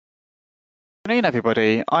Afternoon,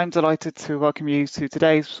 everybody. I'm delighted to welcome you to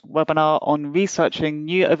today's webinar on researching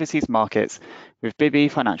new overseas markets with Bibby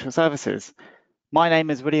Financial Services. My name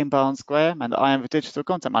is William Barnes-Graham and I am the Digital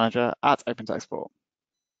Content Manager at Open to Export.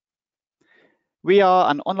 We are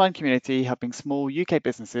an online community helping small UK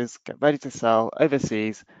businesses get ready to sell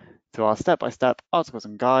overseas through our step-by-step articles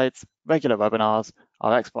and guides, regular webinars,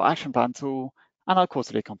 our export action plan tool, and our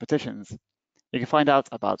quarterly competitions. You can find out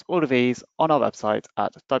about all of these on our website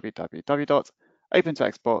at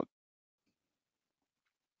www.open2export.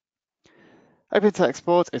 Open to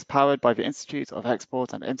Export is powered by the Institute of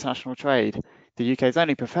Export and International Trade, the UK's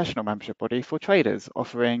only professional membership body for traders,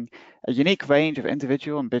 offering a unique range of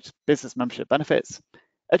individual and business membership benefits,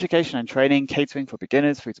 education and training catering for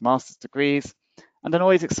beginners through to master's degrees, and an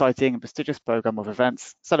always exciting and prestigious programme of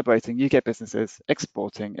events celebrating UK businesses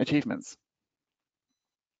exporting achievements.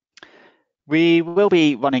 We will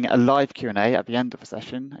be running a live Q&A at the end of the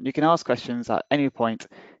session, and you can ask questions at any point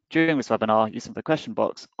during this webinar using the question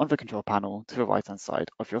box on the control panel to the right-hand side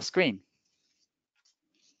of your screen.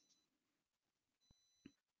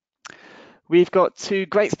 We've got two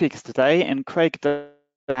great speakers today in Craig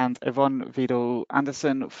and Yvonne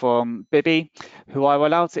Wiedel-Anderson from Bibby, who I will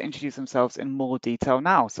allow to introduce themselves in more detail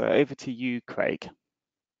now. So over to you, Craig.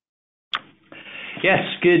 Yes,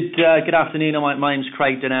 good afternoon. My name's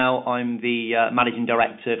Craig Donnell. I'm the Managing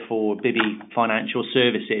Director for Bibby Financial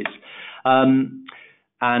Services.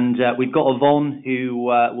 And we've got Yvonne, who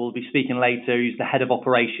will be speaking later, who's the Head of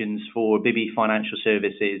Operations for Bibby Financial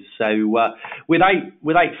Services. So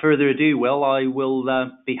without further ado, Will, I will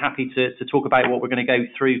be happy to talk about what we're going to go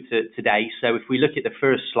through today. So if we look at the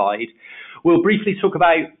first slide, we'll briefly talk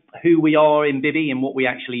about who we are in Bibby and what we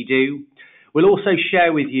actually do. We'll also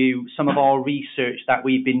share with you some of our research that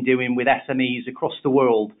we've been doing with SMEs across the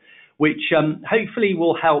world, which hopefully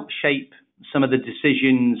will help shape some of the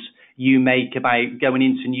decisions you make about going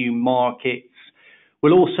into new markets.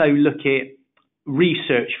 We'll also look at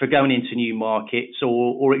research for going into new markets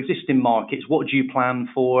or existing markets. What do you plan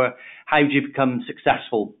for? How do you become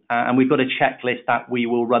successful? And we've got a checklist that we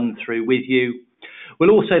will run through with you.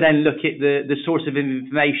 We'll also then look at the source of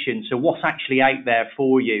information. So what's actually out there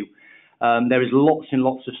for you? There is lots and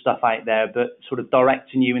lots of stuff out there, but sort of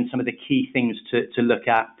directing you in some of the key things to look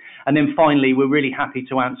at. And then finally, we're really happy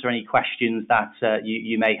to answer any questions that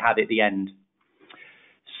you may have at the end.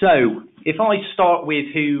 So if I start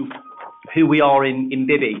with who we are in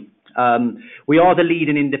Bibby, we are the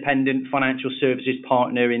leading independent financial services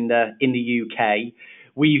partner in the UK.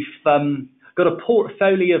 We've got a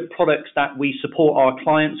portfolio of products that we support our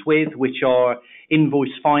clients with, which are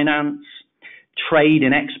invoice finance, trade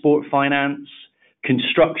and export finance,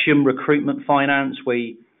 construction, recruitment finance.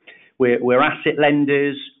 We're asset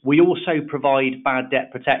lenders. We also provide bad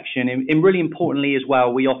debt protection. And really importantly as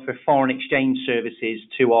well, we offer foreign exchange services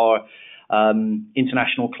to our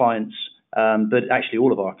international clients, but actually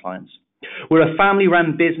all of our clients. We're a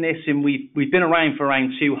family-run business and we've been around for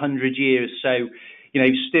around 200 years. So,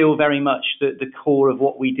 still very much the core of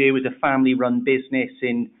what we do is a family-run business.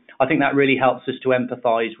 And I think that really helps us to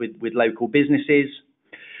empathise with local businesses.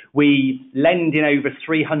 We lend in over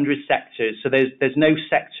 300 sectors, so there's no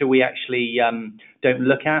sector we actually don't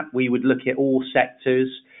look at. We would look at all sectors.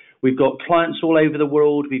 We've got clients all over the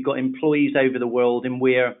world. We've got employees over the world, and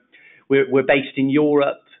we're based in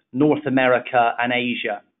Europe, North America, and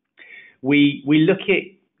Asia. We look at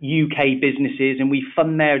UK businesses and we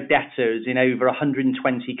fund their debtors in over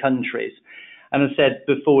 120 countries. And as I said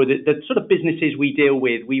before, the sort of businesses we deal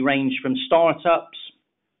with, we range from startups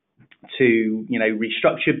to,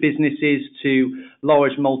 restructured businesses to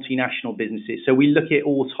large multinational businesses. So we look at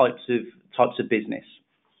all types of business.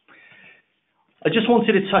 I just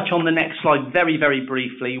wanted to touch on the next slide very, very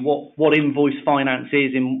briefly, what invoice finance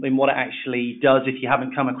is and what it actually does if you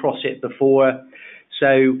haven't come across it before.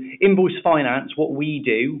 So invoice finance, what we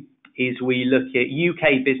do is we look at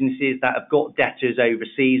UK businesses that have got debtors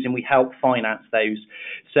overseas and we help finance those.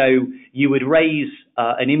 So you would raise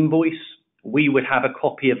an invoice, we would have a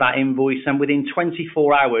copy of that invoice, and within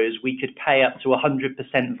 24 hours, we could pay up to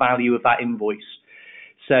 100% value of that invoice.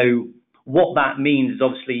 So what that means is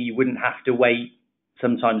obviously you wouldn't have to wait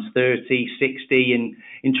sometimes 30, 60, and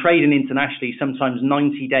in trading internationally, sometimes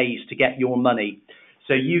 90 days to get your money.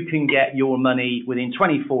 So you can get your money within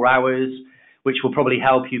 24 hours, which will probably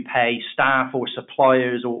help you pay staff or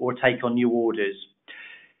suppliers or take on new orders.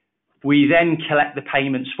 We then collect the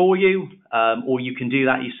payments for you, or you can do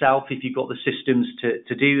that yourself if you've got the systems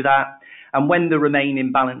to do that. And when the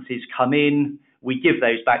remaining balances come in, we give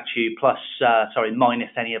those back to you,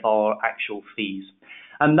 minus any of our actual fees.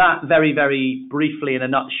 And that very, very briefly in a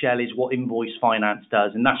nutshell is what invoice finance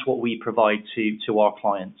does, and that's what we provide to our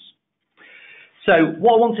clients. So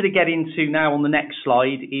what I wanted to get into now on the next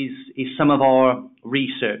slide is some of our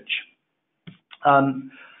research.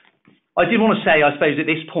 I did want to say, I suppose, at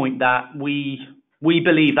this point that we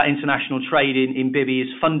believe that international trade in Bibby is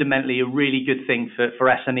fundamentally a really good thing for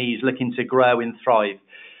SMEs looking to grow and thrive.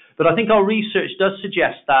 But I think our research does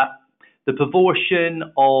suggest that the proportion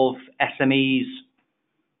of SMEs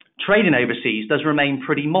trading overseas does remain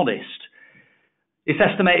pretty modest. It's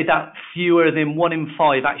estimated that fewer than 1 in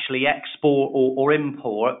 5 actually export or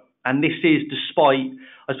import, and this is despite,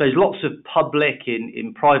 I suppose, lots of public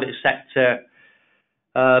in private sector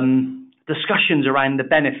discussions around the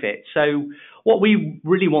benefits. So what we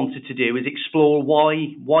really wanted to do is explore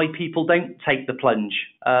why people don't take the plunge.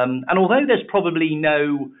 And although there's probably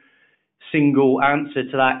no single answer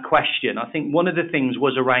to that question, I think one of the things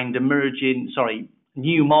was around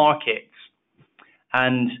new markets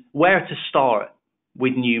and where to start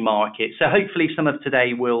with new markets. So hopefully some of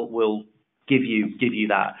today will give you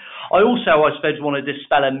that. I suppose, want to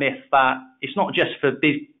dispel a myth that it's not just for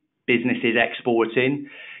businesses exporting.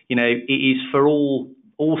 You know, it is for all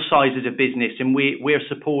sizes of business, and we're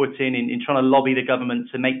supporting in trying to lobby the government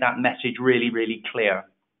to make that message really, really clear.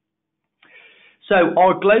 So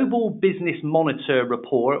our Global Business Monitor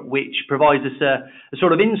report, which provides us a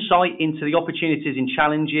sort of insight into the opportunities and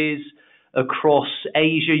challenges across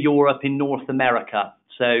Asia, Europe, and North America.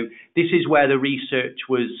 So this is where the research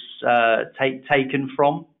was taken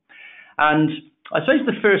from. And I suppose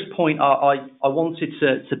the first point I wanted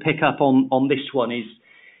to pick up on this one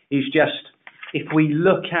is just, if we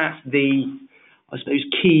look at the, I suppose,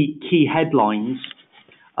 key headlines,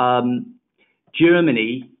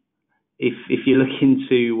 Germany, if you're looking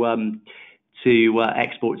to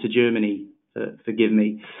export to Germany, forgive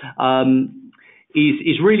me,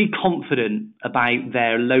 is really confident about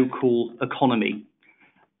their local economy.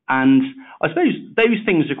 And I suppose those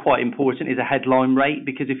things are quite important as a headline rate,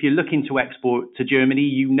 because if you're looking to export to Germany,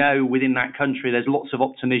 you know within that country there's lots of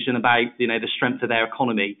optimism about the strength of their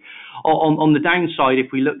economy. On the downside,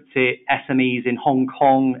 if we looked at SMEs in Hong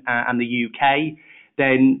Kong and the UK,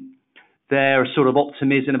 then their sort of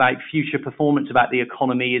optimism about future performance about the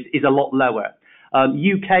economy is a lot lower.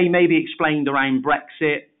 UK may be explained around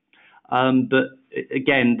Brexit, but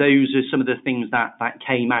again, those are some of the things that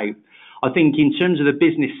came out. I think in terms of the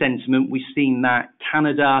business sentiment, we've seen that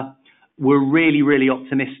Canada were really, really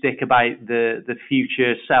optimistic about the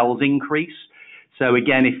future sales increase. So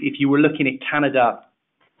again, if you were looking at Canada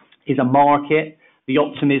as a market, the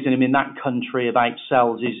optimism in that country about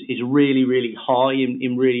sales is really, really high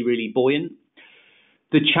and really, really buoyant.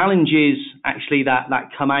 The challenges actually that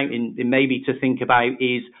come out and maybe to think about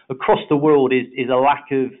is across the world is a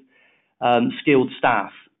lack of skilled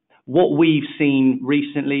staff. What we've seen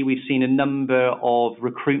recently, we've seen a number of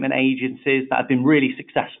recruitment agencies that have been really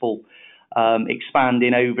successful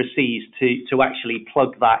expanding overseas to actually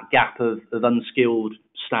plug that gap of unskilled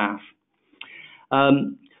staff.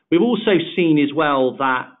 We've also seen as well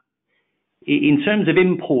that in terms of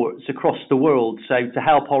imports across the world, so to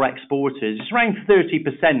help our exporters, it's around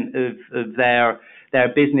 30% of their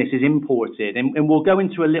business is imported. And we'll go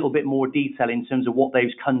into a little bit more detail in terms of what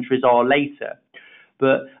those countries are later.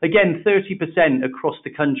 But again, 30% across the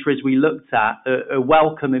countries we looked at are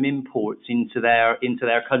welcoming imports into their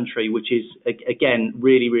country, which is, again,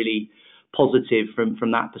 really, really positive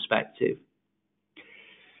from that perspective.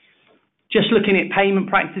 Just looking at payment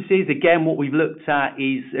practices, again, what we've looked at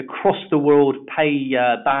is across the world,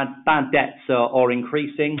 bad debts are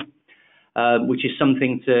increasing, which is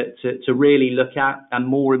something to really look at, and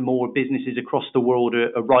more businesses across the world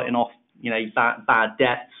are writing off, bad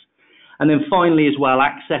debts. And then finally, as well,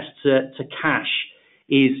 access to cash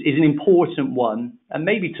is an important one, and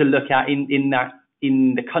maybe to look at in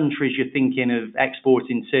the countries you're thinking of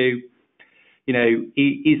exporting to.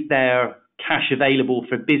 Is there cash available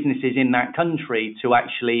for businesses in that country to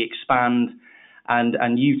actually expand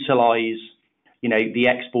and utilize, the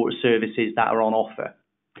export services that are on offer?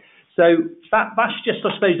 So that's just,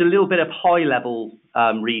 I suppose, a little bit of high-level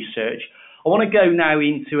research. I want to go now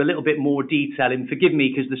into a little bit more detail, and forgive me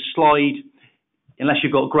because the slide, unless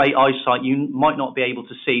you've got great eyesight, you might not be able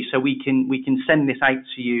to see. So we can send this out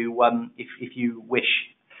to you if you wish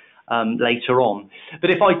later on. But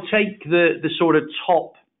if I take the sort of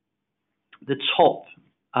top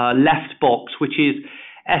left box, which is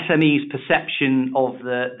SME's perception of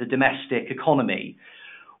the domestic economy,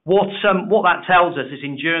 what that tells us is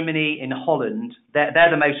in Germany, in Holland, they're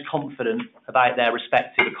the most confident about their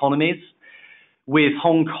respective economies, with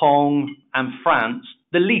Hong Kong and France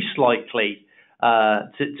the least likely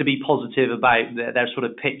to be positive about their sort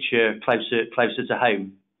of picture closer to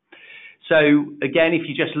home. So again, if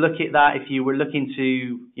you just look at that, if you were looking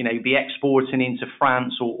to be exporting into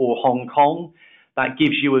France or Hong Kong, that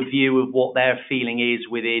gives you a view of what their feeling is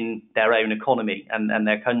within their own economy and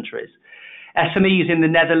their countries. SMEs in the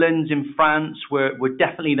Netherlands, in France, were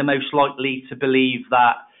definitely the most likely to believe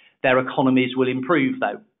that their economies will improve,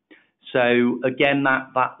 though. So again,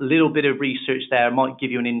 that little bit of research there might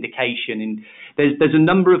give you an indication. And there's a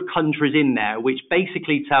number of countries in there which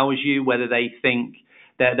basically tells you whether they think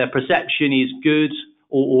that their perception is good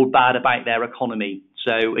or bad about their economy.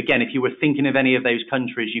 So again, if you were thinking of any of those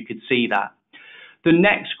countries, you could see that. The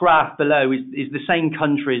next graph below is the same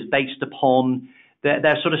countries based upon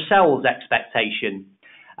their sort of sales expectation.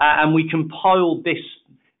 And we compiled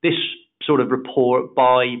this sort of report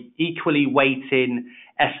by equally weighting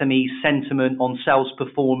SME sentiment on sales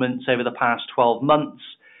performance over the past 12 months,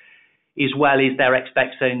 as well as their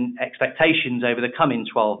expectations over the coming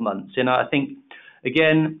 12 months. And I think,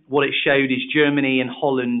 again, what it showed is Germany and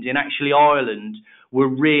Holland and actually Ireland were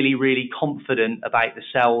really, really confident about the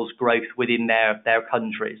sales growth within their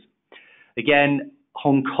countries. Again,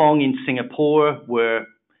 Hong Kong and Singapore were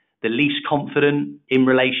the least confident in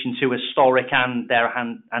relation to historic and their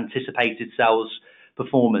anticipated sales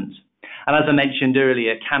performance. And as I mentioned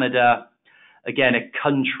earlier, Canada, again, a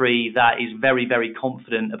country that is very, very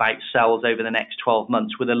confident about sales over the next 12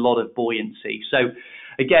 months with a lot of buoyancy. So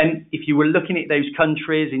again, if you were looking at those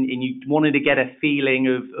countries and you wanted to get a feeling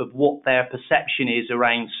of what their perception is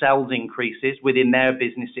around sales increases within their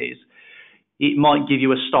businesses, it might give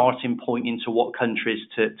you a starting point into what countries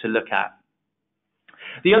to look at.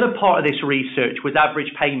 The other part of this research was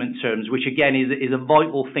average payment terms, which again is a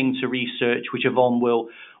vital thing to research, which Yvonne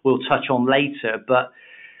will touch on later. But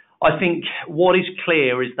I think what is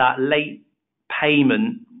clear is that late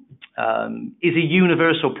payment is a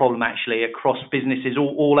universal problem actually across businesses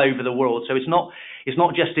all over the world. So it's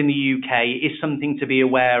not just in the UK. It is something to be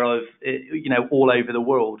aware of, all over the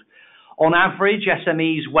world. On average,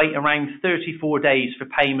 SMEs wait around 34 days for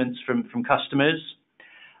payments from customers.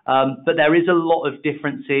 But there is a lot of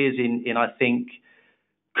differences in I think,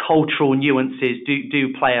 cultural nuances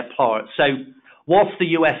do play a part. So whilst the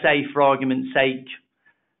USA, for argument's sake,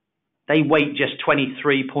 they wait just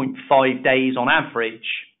 23.5 days on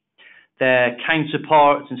average, their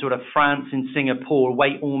counterparts in sort of France and Singapore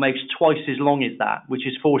wait almost twice as long as that, which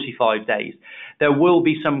is 45 days. There will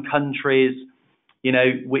be some countries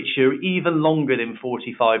which are even longer than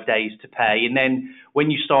 45 days to pay. And then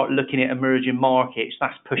when you start looking at emerging markets,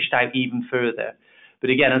 that's pushed out even further.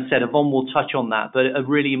 But again, as I said, Yvonne will touch on that, but a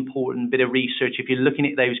really important bit of research, if you're looking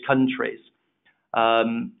at those countries,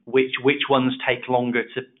 which ones take longer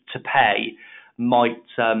to pay might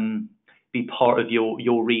be part of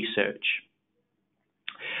your research.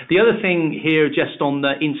 The other thing here, just on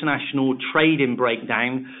the international trading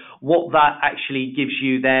breakdown, what that actually gives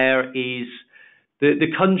you there is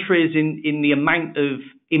the countries in the amount of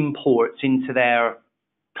imports into their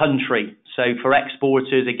country. So for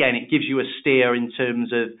exporters, again, it gives you a steer in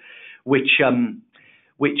terms of which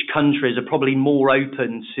countries are probably more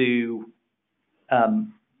open to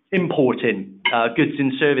importing goods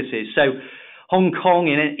and services. So Hong Kong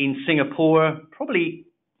in Singapore, probably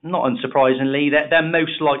not unsurprisingly, they're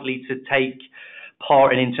most likely to take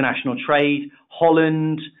part in international trade.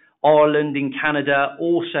 Holland, Ireland and Canada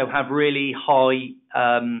also have really high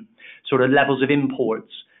sort of levels of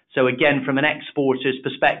imports. So again, from an exporter's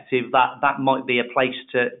perspective, that might be a place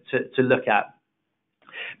to look at.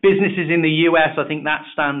 Businesses in the US, I think that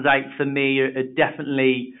stands out for me, are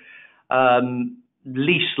definitely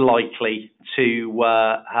least likely to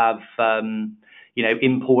have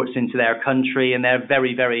imports into their country, and they're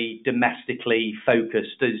very, very domestically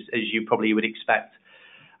focused, as you probably would expect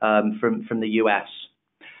from the US.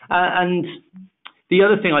 And the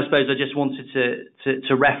other thing I suppose I just wanted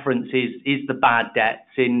to reference is the bad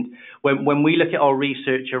debts. And when we look at our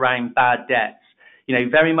research around bad debts,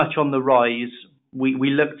 very much on the rise. We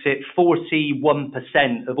looked at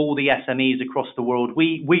 41% of all the SMEs across the world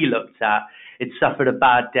we looked at had suffered a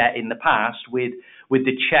bad debt in the past, with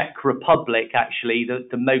the Czech Republic actually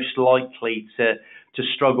the most likely to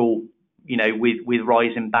struggle, with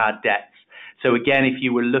rising bad debts. So again, if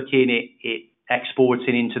you were looking at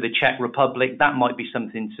exporting into the Czech Republic, that might be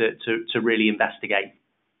something to really investigate.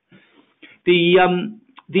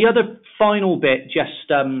 The other final bit,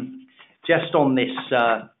 just on this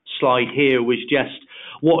slide here, was just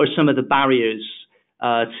what are some of the barriers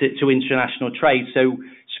to international trade. So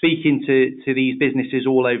speaking to these businesses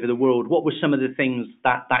all over the world, what were some of the things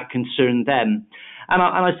that concerned them? And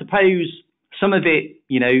I suppose Some of it,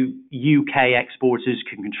 UK exporters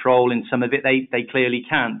can control, and some of it they clearly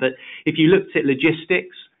can't. But if you looked at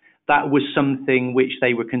logistics, that was something which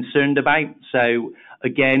they were concerned about. So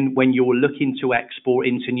again, when you're looking to export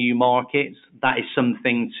into new markets, that is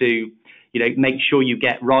something to, make sure you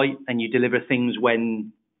get right and you deliver things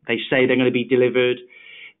when they say they're going to be delivered.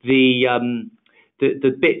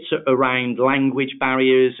 The bits around language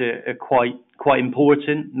barriers are quite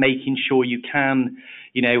important, making sure you can,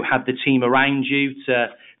 have the team around you to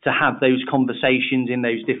have those conversations in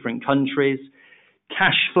those different countries.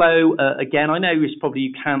 Cash flow, again, I know it's probably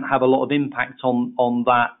you can't have a lot of impact on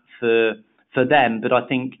that for them, but I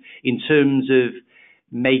think in terms of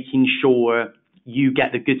making sure you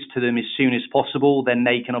get the goods to them as soon as possible, then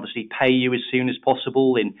they can obviously pay you as soon as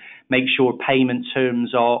possible, and make sure payment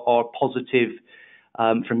terms are positive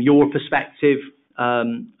from your perspective are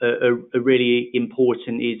really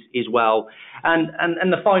important as well. And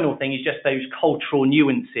the final thing is just those cultural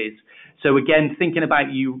nuances. So again, thinking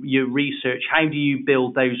about your research, how do you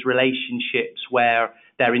build those relationships where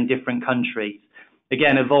they're in different countries?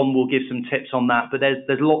 Again, Yvonne will give some tips on that, but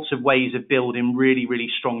there's lots of ways of building really, really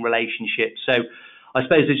strong relationships. So I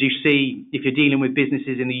suppose, as you see, if you're dealing with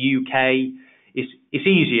businesses in the UK, it's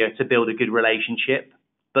easier to build a good relationship,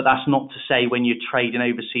 but that's not to say when you're trading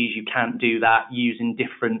overseas, you can't do that using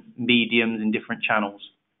different mediums and different channels.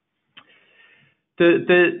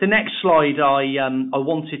 The next slide I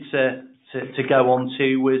wanted to go on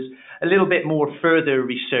to was a little bit more further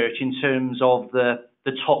research in terms of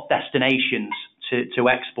the top destinations to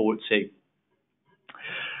export to.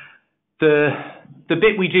 The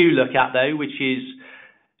bit we do look at, though, which is,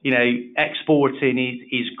 exporting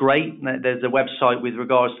is great. There's a website with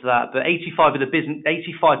regards to that, but 85%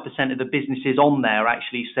 of the businesses on there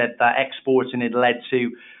actually said that exporting had led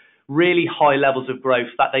to really high levels of growth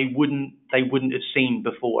that they wouldn't have seen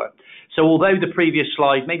before. So although the previous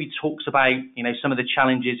slide maybe talks about, some of the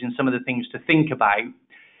challenges and some of the things to think about,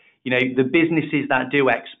 the businesses that do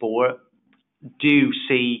export do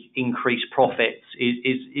see increased profits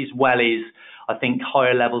as well as, I think,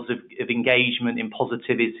 higher levels of engagement and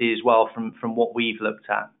positivity as well from what we've looked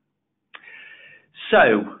at.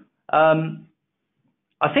 So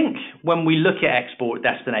I think when we look at export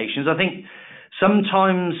destinations, I think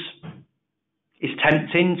sometimes it's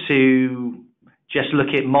tempting to just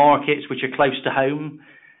look at markets which are close to home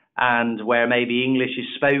and where maybe English is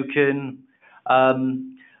spoken,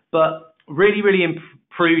 but really, really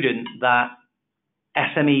prudent that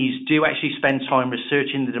SMEs do actually spend time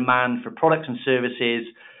researching the demand for products and services,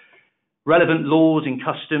 relevant laws and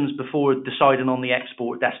customs before deciding on the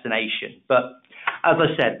export destination. But as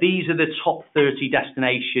I said, these are the top 30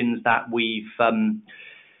 destinations that we've come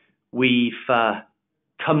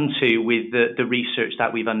to with the research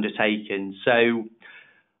that we've undertaken. So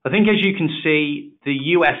I think, as you can see, the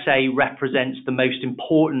USA represents the most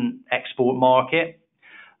important export market.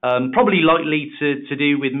 Probably likely to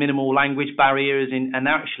do with minimal language barriers, and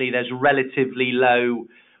actually there's relatively low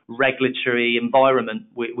regulatory environment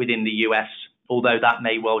within the US, although that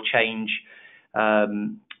may well change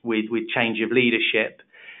with change of leadership.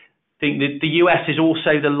 I think that the US is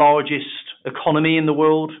also the largest economy in the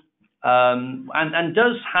world, and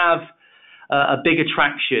does have a big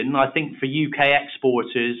attraction, I think, for UK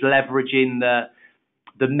exporters leveraging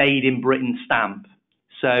the Made in Britain stamp.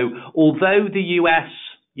 So although the US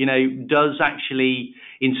does actually,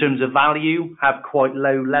 in terms of value, have quite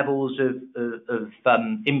low levels of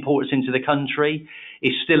imports into the country,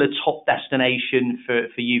 is still a top destination for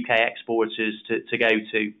UK exporters to go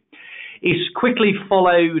to. It's quickly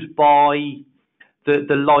followed by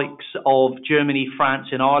the likes of Germany, France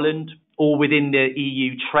and Ireland, all within the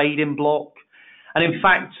EU trading bloc. And in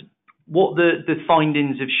fact, what the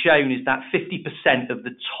findings have shown is that 50% of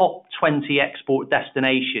the top 20 export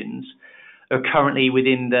destinations are currently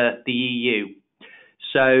within the EU.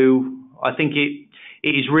 So I think it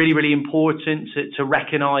is really, really important to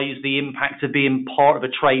recognise the impact of being part of a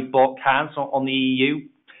trade bloc has on the EU.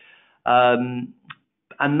 And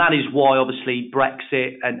that is why, obviously,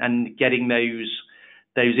 Brexit and getting those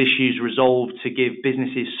issues resolved to give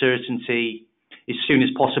businesses certainty as soon as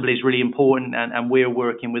possible is really important. And we're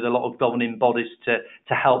working with a lot of governing bodies to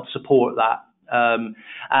help support that.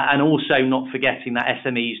 And also not forgetting that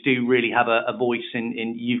SMEs do really have a voice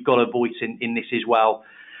in you've got a voice in this as well.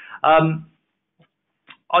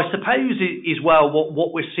 I suppose as well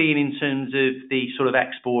what we're seeing in terms of the sort of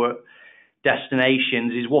export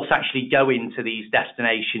destinations is what's actually going to these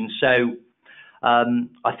destinations. So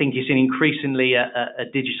I think it's increasingly a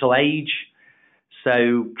digital age.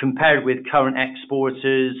 So compared with current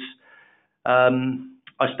exporters,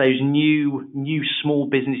 I suppose, new small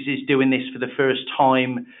businesses doing this for the first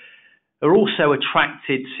time are also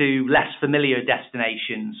attracted to less familiar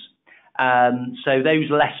destinations. So those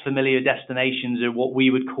less familiar destinations are what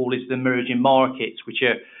we would call as the emerging markets, which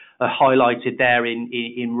are highlighted there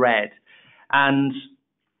in red. And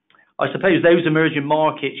I suppose those emerging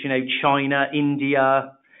markets, China,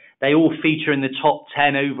 India, they all feature in the top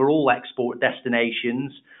 10 overall export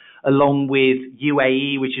destinations, along with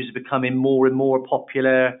UAE, which is becoming more and more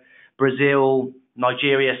popular, Brazil,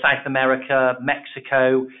 Nigeria, South America,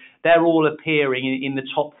 Mexico. They're all appearing in the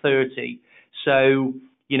top 30. So,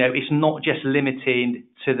 it's not just limited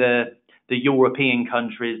to the European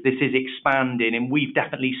countries. This is expanding, and we've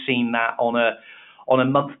definitely seen that on a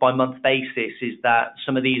month-by-month basis, is that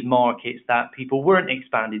some of these markets that people weren't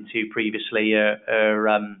expanding to previously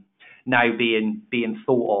are now being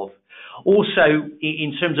thought of. Also,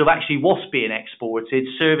 in terms of actually what's being exported,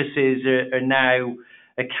 services are now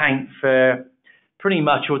account for pretty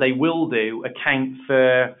much, or they will account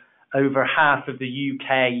for over half of the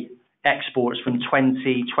UK exports from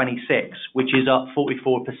 2026, which is up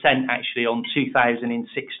 44% actually on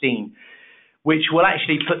 2016, which will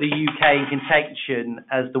actually put the UK in contention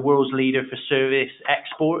as the world's leader for service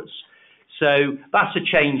exports. So that's a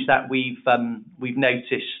change that we've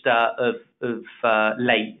noticed of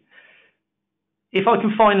late. If I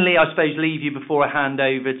can finally, I suppose, leave you before I hand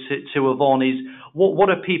over to Yvonne, is what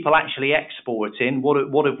are people actually exporting?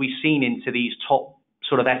 What have we seen into these top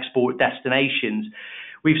sort of export destinations?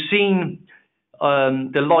 We've seen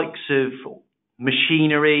the likes of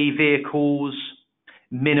machinery, vehicles,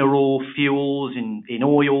 mineral fuels in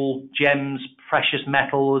oil, gems, precious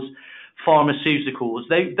metals, pharmaceuticals.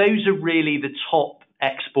 Those are really the top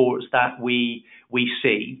exports that we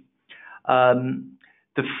see.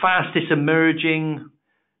 The fastest emerging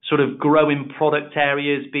sort of growing product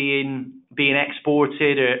areas being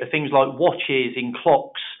exported are things like watches in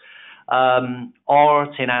clocks,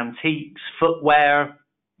 art in antiques, footwear,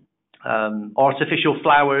 artificial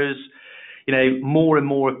flowers, more and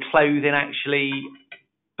more clothing actually,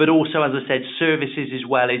 but also, as I said, services as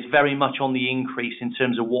well is very much on the increase in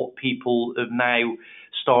terms of what people have now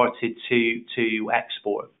started to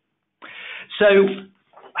export. So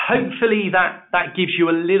hopefully that gives you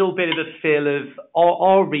a little bit of a feel of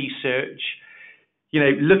our research.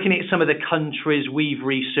 Looking at some of the countries we've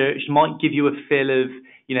researched might give you a feel of,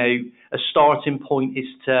 a starting point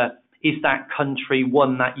is that country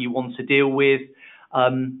one that you want to deal with?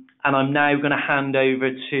 And I'm now going to hand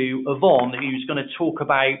over to Yvonne, who's going to talk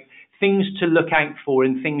about things to look out for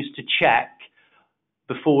and things to check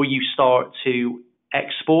before you start to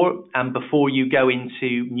export and before you go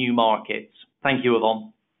into new markets. Thank you,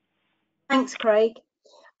 Yvonne. Thanks, Craig.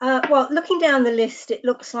 Well, looking down the list, it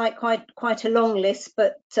looks like quite a long list,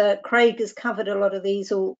 but Craig has covered a lot of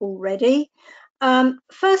these already.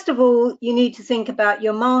 First of all, you need to think about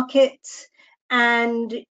your markets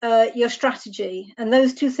and your strategy, and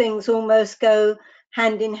those two things almost go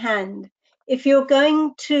hand in hand. If you're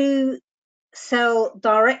going to sell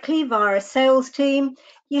directly via a sales team,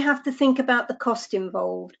 you have to think about the cost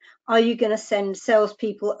involved. Are you going to send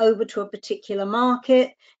salespeople over to a particular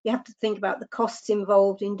market? You have to think about the costs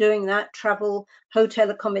involved in doing that, travel, hotel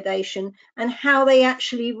accommodation, and how they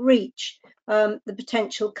actually reach the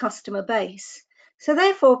potential customer base. So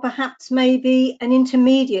therefore, perhaps maybe an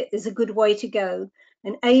intermediate is a good way to go.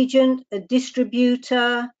 An agent, a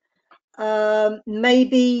distributor,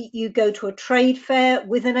 maybe you go to a trade fair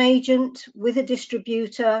with an agent, with a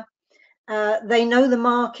distributor. They know the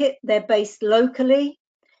market, they're based locally,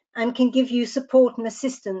 and can give you support and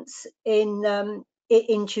assistance in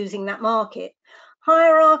choosing that market.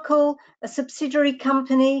 Hierarchical, a subsidiary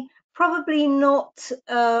company, probably not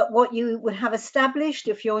what you would have established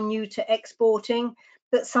if you're new to exporting,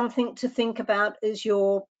 but something to think about as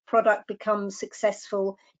your product becomes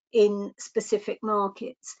successful in specific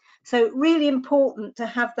markets. So really important to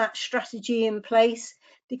have that strategy in place,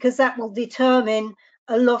 because that will determine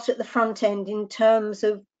a lot at the front end in terms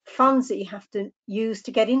of funds that you have to use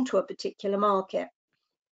to get into a particular market.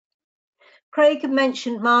 Craig had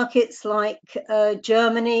mentioned markets like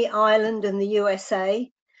Germany, Ireland, and the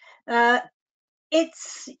USA.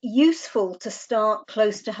 It's useful to start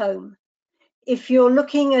close to home. If you're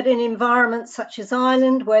looking at an environment such as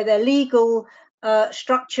Ireland, where their legal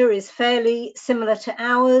structure is fairly similar to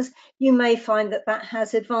ours, you may find that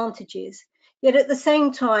has advantages. Yet at the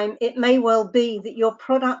same time, it may well be that your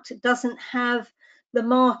product doesn't have the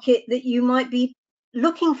market that you might be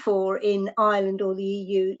looking for in Ireland or the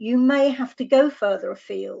EU. You may have to go further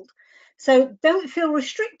afield. So don't feel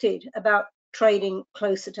restricted about trading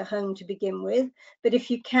closer to home to begin with. But if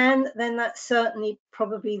you can, then that's certainly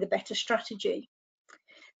probably the better strategy.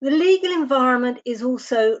 The legal environment is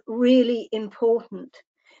also really important.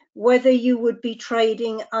 Whether you would be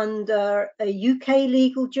trading under a UK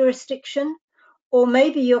legal jurisdiction, or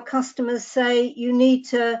maybe your customers say you need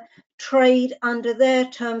to trade under their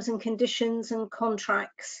terms and conditions and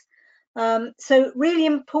contracts. So really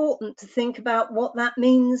important to think about what that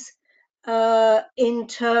means in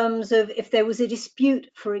terms of if there was a dispute,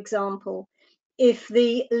 for example. If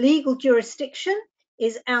the legal jurisdiction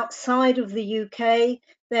is outside of the UK,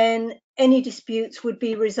 then any disputes would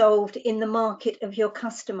be resolved in the market of your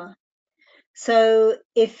customer. So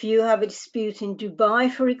if you have a dispute in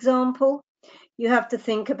Dubai, for example, you have to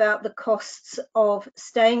think about the costs of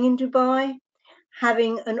staying in Dubai,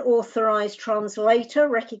 having an authorized translator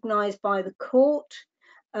recognized by the court,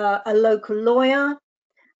 a local lawyer,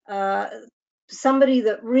 somebody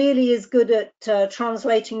that really is good at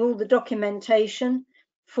translating all the documentation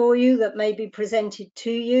for you that may be presented to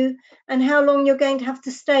you, and how long you're going to have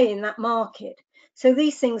to stay in that market. So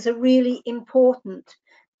these things are really important.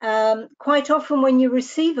 Quite often when you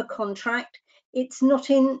receive a contract, it's not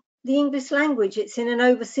in the English language, it's in an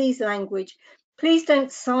overseas language. Please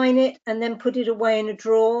don't sign it and then put it away in a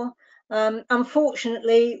drawer.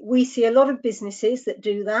 Unfortunately, we see a lot of businesses that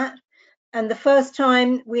do that. And the first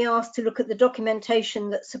time we ask to look at the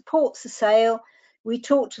documentation that supports the sale, we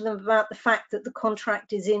talk to them about the fact that the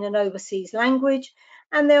contract is in an overseas language,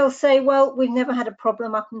 and they'll say, well, we've never had a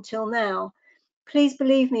problem up until now. Please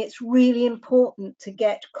believe me, it's really important to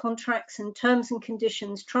get contracts and terms and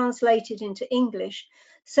conditions translated into English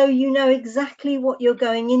so you know exactly what you're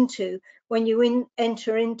going into when you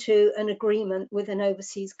enter into an agreement with an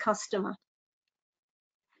overseas customer.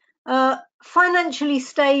 Financially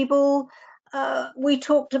stable, we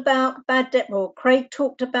talked about bad debt, or Craig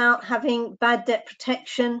talked about having bad debt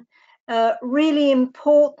protection. Really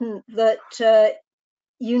important that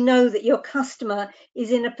you know that your customer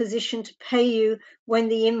is in a position to pay you when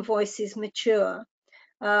the invoice is mature.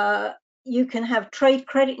 You can have trade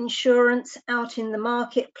credit insurance out in the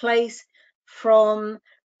marketplace from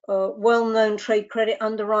well-known trade credit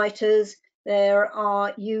underwriters. There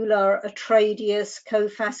are Euler, Atradius,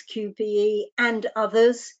 Cofas, QPE, and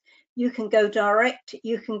others. You can go direct,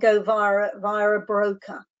 you can go via a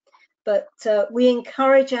broker. But we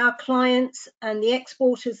encourage our clients and the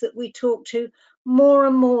exporters that we talk to more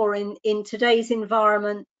and more in today's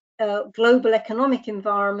environment, global economic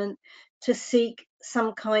environment, to seek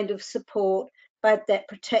some kind of support, bad debt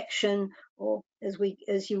protection, or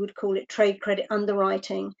as you would call it, trade credit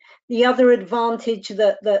underwriting. The other advantage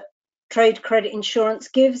that trade credit insurance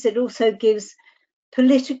gives, it also gives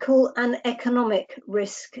political and economic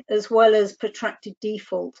risk as well as protracted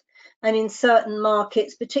default. And in certain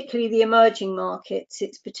markets, particularly the emerging markets,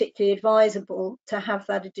 it's particularly advisable to have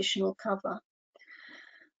that additional cover.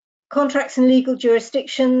 Contracts and legal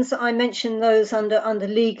jurisdictions, I mentioned those under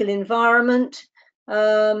legal environment.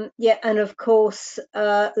 Yeah, and of course,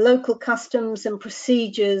 local customs and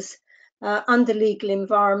procedures under legal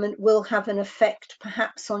environment will have an effect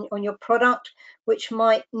perhaps on your product, which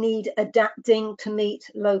might need adapting to meet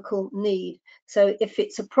local need. So if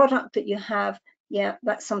it's a product that you have, yeah,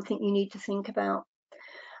 that's something you need to think about.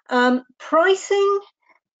 Pricing,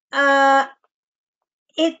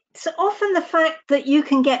 it's often the fact that you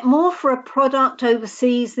can get more for a product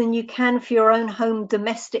overseas than you can for your own home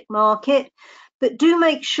domestic market. But do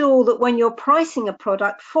make sure that when you're pricing a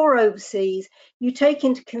product for overseas, you take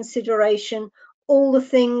into consideration all the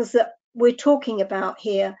things that we're talking about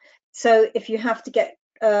here. So if you have to get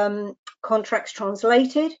contracts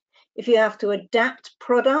translated, if you have to adapt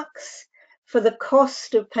products for the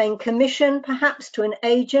cost of paying commission, perhaps to an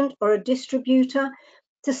agent or a distributor,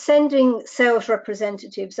 to sending sales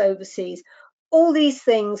representatives overseas, all these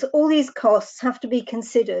things, all these costs have to be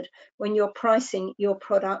considered when you're pricing your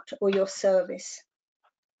product or your service.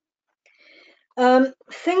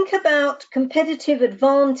 Think about competitive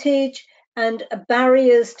advantage and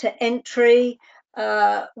barriers to entry.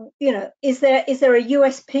 You know, is there a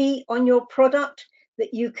USP on your product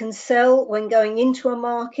that you can sell when going into a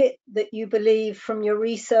market that you believe from your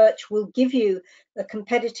research will give you a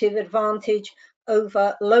competitive advantage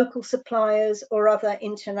over local suppliers or other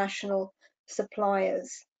international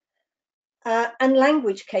suppliers? And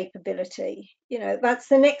language capability, you know, that's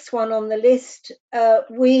the next one on the list.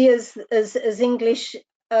 We as English,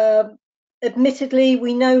 admittedly,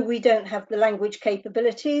 we know we don't have the language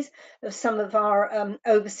capabilities of some of our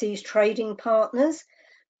overseas trading partners.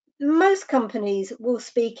 Most companies will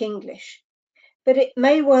speak English, but it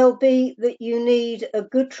may well be that you need a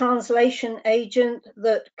good translation agent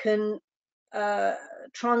that can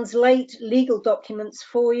translate legal documents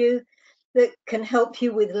for you, that can help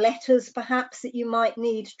you with letters perhaps that you might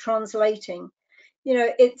need translating. You know,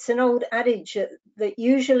 it's an old adage that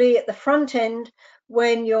usually at the front end,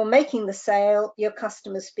 when you're making the sale, your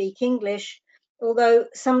customers speak English, although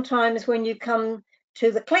sometimes when you come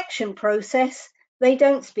to the collection process, they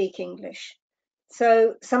don't speak English.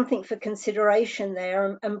 So something for consideration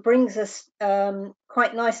there, and brings us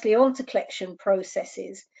quite nicely onto collection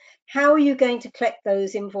processes. How are you going to collect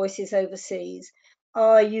those invoices overseas?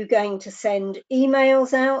 Are you going to send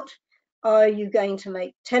emails out? Are you going to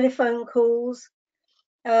make telephone calls?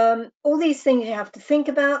 All these things you have to think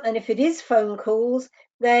about. And if it is phone calls,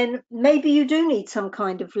 then maybe you do need some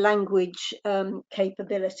kind of language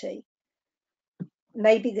capability.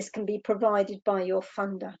 Maybe this can be provided by your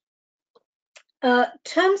funder.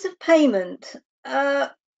 Terms of payment.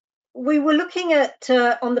 We were looking at,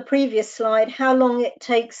 on the previous slide, how long it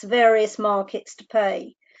takes various markets to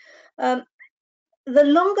pay. The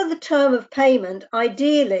longer the term of payment,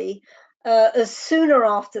 ideally, as sooner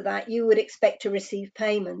after that, you would expect to receive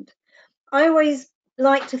payment. I always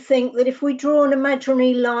like to think that if we draw an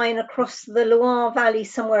imaginary line across the Loire Valley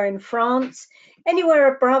somewhere in France,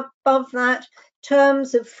 anywhere above that,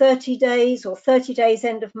 terms of 30 days or 30 days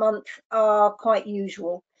end of month are quite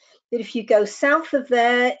usual. That if you go south of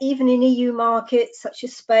there, even in EU markets such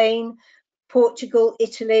as Spain, Portugal,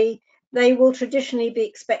 Italy, they will traditionally be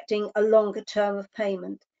expecting a longer term of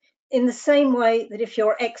payment. In the same way that if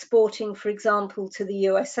you're exporting, for example, to the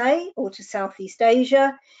USA or to Southeast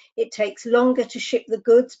Asia, it takes longer to ship the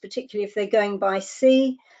goods, particularly if they're going by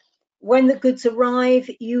sea. When the goods arrive,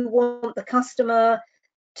 you want the customer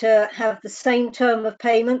to have the same term of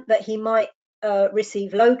payment that he might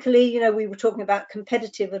receive locally. You know, we were talking about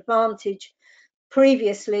competitive advantage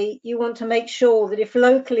previously. You want to make sure that if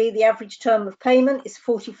locally the average term of payment is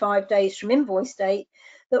 45 days from invoice date,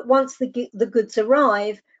 that once the goods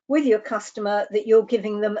arrive with your customer, that you're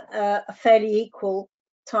giving them a fairly equal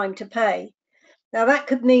time to pay. Now that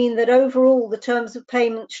could mean that overall the terms of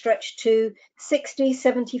payment stretch to 60,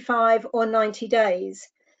 75 or 90 days.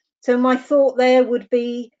 So my thought there would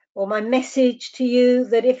be, or my message to you,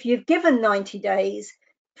 that if you've given 90 days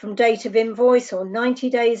from date of invoice or 90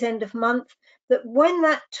 days end of month, that when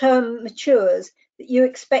that term matures, that you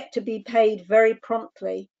expect to be paid very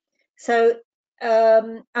promptly. So,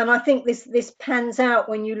 and I think this pans out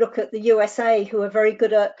when you look at the USA, who are very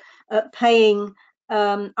good at paying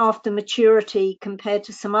after maturity compared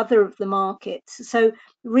to some other of the markets. So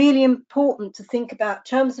really important to think about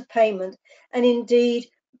terms of payment and indeed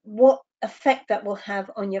what effect that will have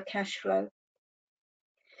on your cash flow.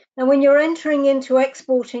 Now, when you're entering into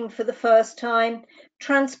exporting for the first time,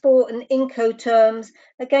 transport and Incoterms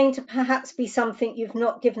are going to perhaps be something you've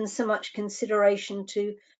not given so much consideration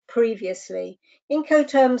to previously.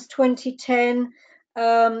 Incoterms 2010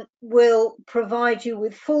 will provide you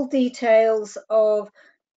with full details of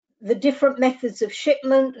the different methods of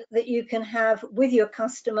shipment that you can have with your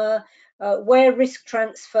customer, where risk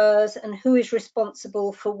transfers and who is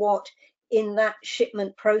responsible for what in that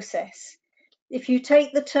shipment process. If you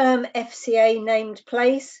take the term FCA named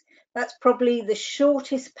place, that's probably the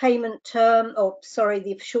shortest payment term, or sorry,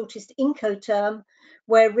 the shortest Incoterm,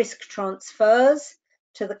 where risk transfers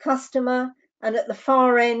to the customer. And at the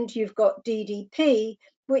far end, you've got DDP,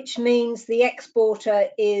 which means the exporter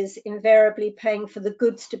is invariably paying for the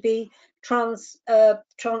goods to be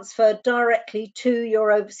transferred directly to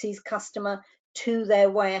your overseas customer to their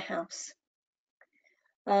warehouse.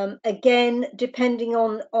 Again, depending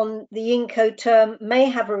on the Incoterm, may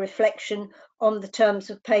have a reflection on the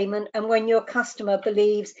terms of payment and when your customer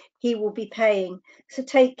believes he will be paying. So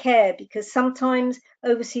take care, because sometimes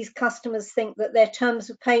overseas customers think that their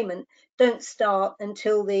terms of payment don't start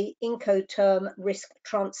until the Incoterm risk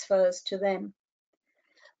transfers to them.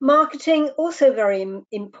 Marketing, also very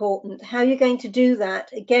important. How are you going to do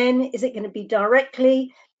that? Again, is it going to be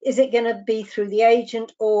directly? Is it going to be through the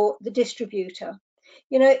agent or the distributor?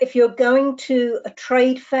 You know, if you're going to a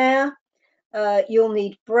trade fair, you'll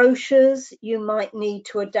need brochures. You might need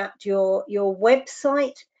to adapt your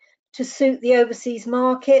website to suit the overseas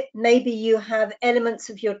market. Maybe you have elements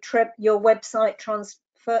of your website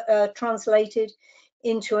translated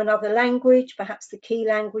into another language, perhaps the key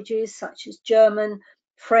languages such as German,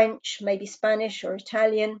 French, maybe Spanish or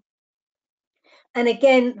Italian. And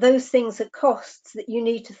again, those things are costs that you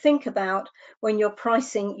need to think about when you're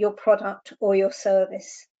pricing your product or your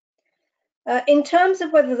service. In terms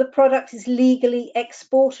of whether the product is legally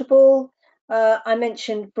exportable, I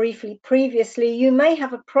mentioned briefly previously, you may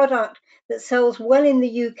have a product that sells well in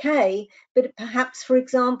the UK, but perhaps, for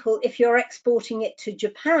example, if you're exporting it to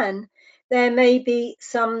Japan, there may be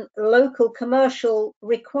some local commercial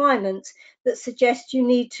requirements that suggest you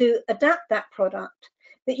need to adapt that product,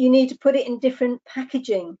 that you need to put it in different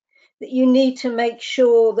packaging, that you need to make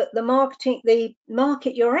sure that the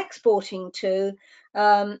market you're exporting to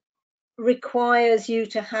requires you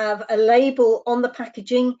to have a label on the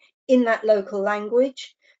packaging in that local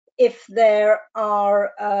language. If there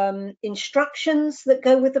are instructions that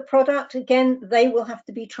go with the product, again, they will have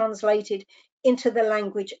to be translated into the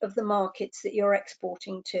language of the markets that you're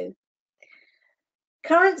exporting to.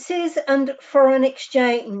 Currencies and foreign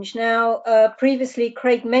exchange. Now, previously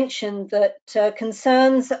Craig mentioned that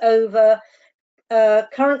concerns over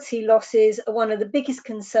currency losses are one of the biggest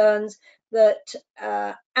concerns that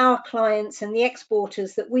our clients and the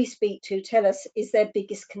exporters that we speak to tell us is their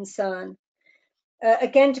biggest concern.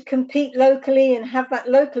 Again, to compete locally and have that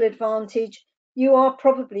local advantage, you are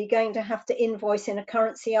probably going to have to invoice in a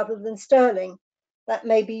currency other than sterling. That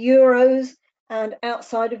may be euros, and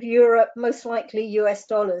outside of Europe, most likely US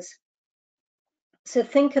dollars. So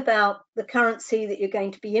think about the currency that you're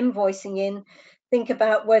going to be invoicing in. Think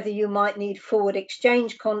about whether you might need forward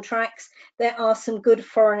exchange contracts. There are some good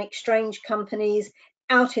foreign exchange companies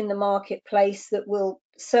out in the marketplace that will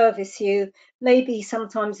service you, maybe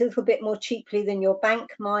sometimes a little bit more cheaply than your bank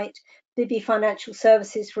might. Bibby Financial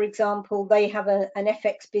Services, for example, they have an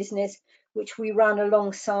FX business which we run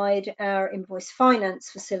alongside our invoice finance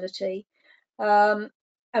facility.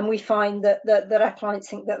 And we find that our clients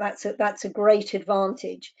think that that's a great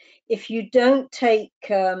advantage. If you don't take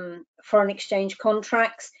foreign exchange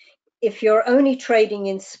contracts, if you're only trading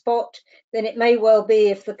in spot, then it may well be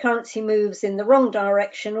if the currency moves in the wrong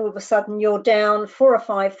direction, all of a sudden you're down £4,000 or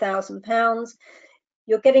 £5,000.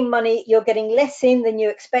 You're getting money, you're getting less in than you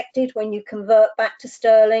expected when you convert back to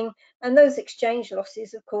sterling, and those exchange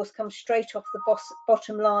losses, of course, come straight off the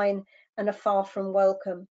bottom line and are far from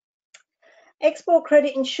welcome. Export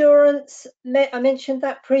credit insurance, I mentioned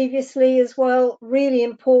that previously as well, really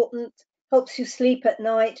important, helps you sleep at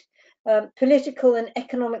night. Political and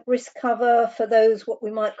economic risk cover for those what we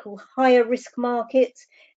might call higher risk markets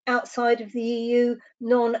outside of the EU,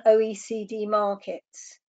 non-OECD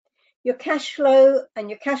markets. Your cash flow and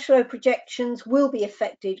your cash flow projections will be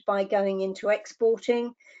affected by going into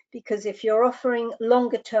exporting, because if you're offering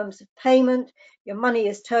longer terms of payment, your money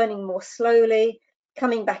is turning more slowly,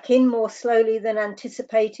 coming back in more slowly than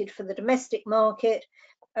anticipated for the domestic market.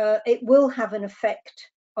 It will have an effect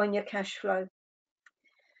on your cash flow.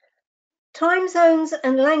 Time zones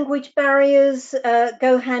and language barriers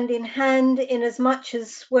go hand in hand, in as much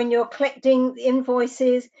as when you're collecting the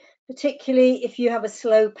invoices, particularly if you have a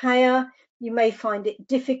slow payer, you may find it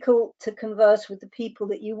difficult to converse with the people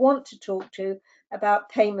that you want to talk to about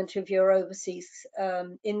payment of your overseas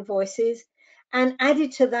invoices. And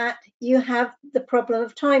added to that, you have the problem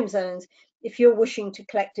of time zones. If you're wishing to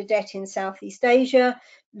collect a debt in Southeast Asia,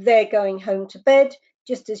 they're going home to bed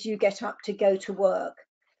just as you get up to go to work.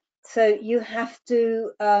 So you have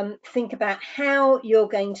to think about how you're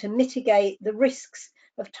going to mitigate the risks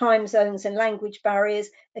of time zones and language barriers,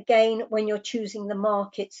 again, when you're choosing the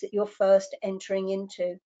markets that you're first entering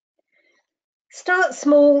into. Start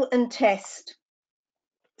small and test.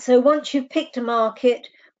 So once you've picked a market,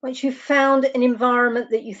 once you've found an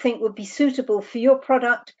environment that you think would be suitable for your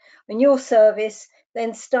product and your service,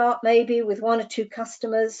 then start maybe with 1 or 2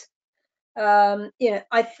 customers. I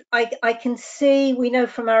can see, we know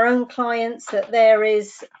from our own clients that there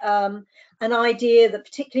is an idea that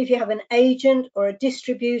particularly if you have an agent or a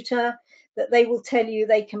distributor, that they will tell you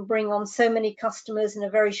they can bring on so many customers in a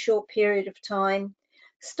very short period of time.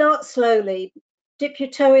 Start slowly, dip your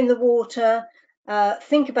toe in the water,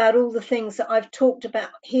 think about all the things that I've talked about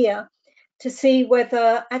here to see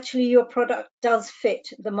whether actually your product does fit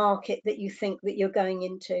the market that you think that you're going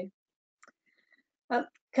into.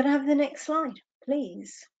 Could I have the next slide,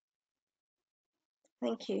 please?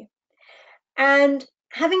 Thank you. And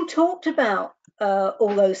having talked about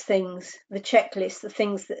all those things, the checklist, the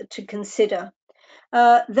things that to consider,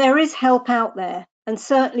 there is help out there, and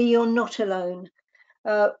certainly you're not alone.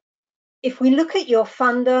 If we look at your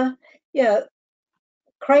funder,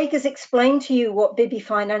 Craig has explained to you what Bibby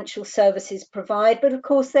Financial Services provide, but of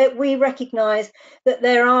course we recognise that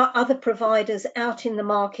there are other providers out in the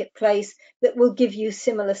marketplace that will give you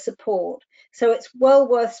similar support. So it's well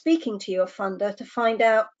worth speaking to your funder to find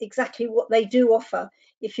out exactly what they do offer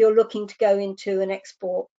if you're looking to go into an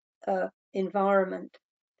export environment.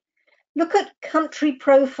 Look at country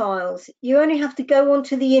profiles. You only have to go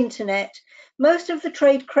onto the internet. Most of the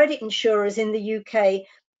trade credit insurers in the UK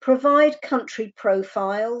provide country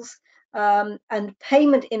profiles and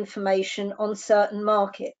payment information on certain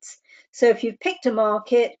markets. So if you've picked a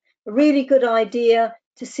market, a really good idea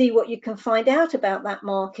to see what you can find out about that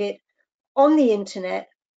market on the internet,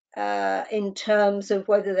 in terms of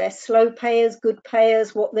whether they're slow payers, good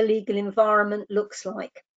payers, what the legal environment looks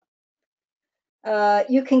like.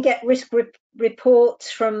 You can get risk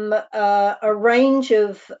reports from a range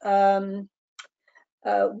of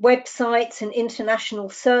websites and international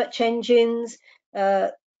search engines.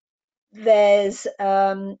 There's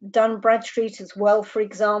Dun Bradstreet as well, for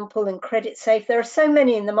example, and Credit Safe. There are so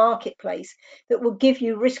many in the marketplace that will give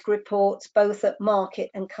you risk reports both at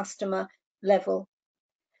market and customer level.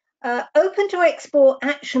 Open to export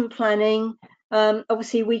action planning.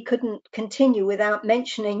 Obviously, we couldn't continue without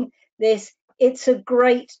mentioning this. It's a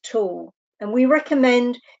great tool, and we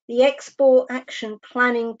recommend the export action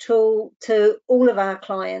planning tool to all of our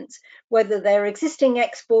clients, whether they're existing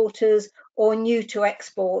exporters or new to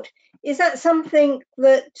export. Is that something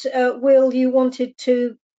that, Will, you wanted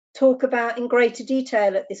to talk about in greater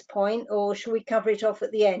detail at this point, or should we cover it off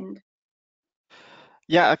at the end?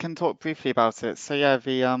 Yeah, I can talk briefly about it. So yeah,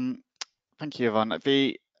 thank you, Yvonne.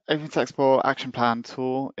 The Open to Export Action Plan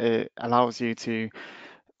tool, it allows you to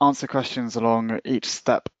answer questions along each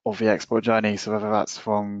step of the export journey. So whether that's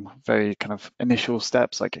from very kind of initial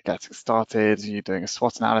steps, like getting started, you doing a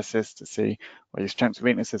SWOT analysis to see where your strengths and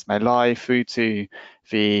weaknesses may lie, through to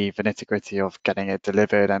the nitty-gritty of getting it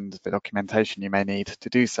delivered and the documentation you may need to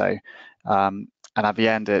do so. And at the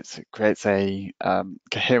end, it creates a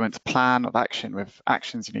coherent plan of action with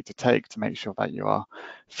actions you need to take to make sure that you are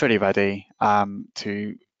fully ready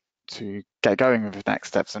to get going with the next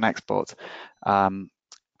steps in export.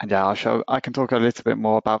 And yeah, I can talk a little bit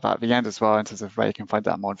more about that at the end as well, in terms of where you can find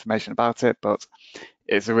out more information about it. But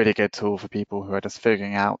it's a really good tool for people who are just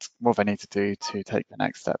figuring out what they need to do to take the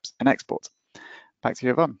next steps in export. Back to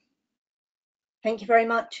you, Yvonne. Thank you very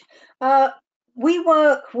much. We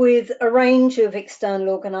work with a range of external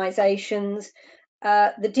organisations.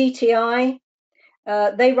 The DTI,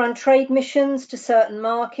 they run trade missions to certain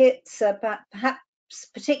markets, perhaps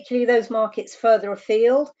particularly those markets further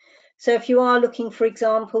afield. So if you are looking, for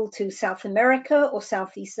example, to South America or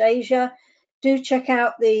Southeast Asia, do check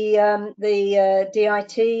out the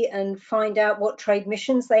DIT and find out what trade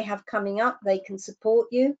missions they have coming up. They can support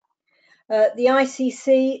you. The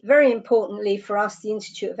ICC, very importantly for us, the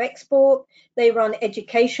Institute of Export, they run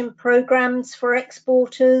education programs for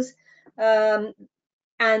exporters and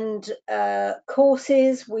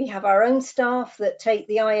courses. We have our own staff that take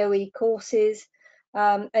the IOE courses,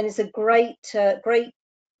 and it's a great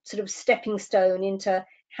sort of stepping stone into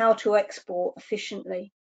how to export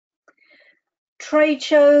efficiently. Trade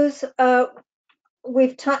shows,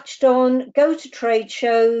 we've touched on. Go to trade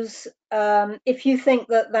shows if you think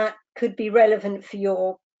that could be relevant for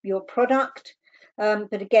your product,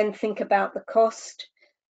 but again, think about the cost.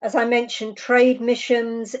 As I mentioned, trade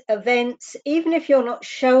missions, events, even if you're not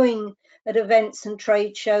showing at events and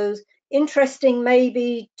trade shows, interesting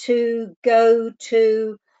maybe to go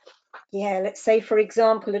to, let's say, for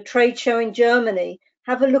example, a trade show in Germany,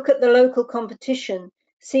 have a look at the local competition,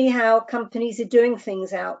 see how companies are doing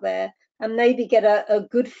things out there, and maybe get a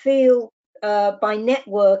good feel by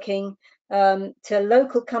networking to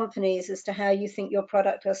local companies as to how you think your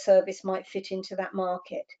product or service might fit into that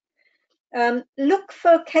market. Look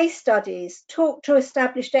for case studies, talk to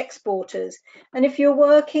established exporters. And if you're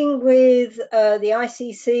working with the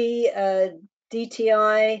ICC,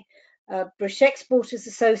 DTI, British Exporters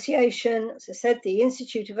Association, as I said, the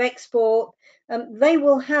Institute of Export, they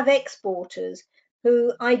will have exporters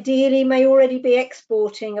who ideally may already be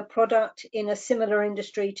exporting a product in a similar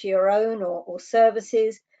industry to your own or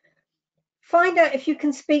services. Find out if you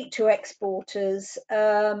can speak to exporters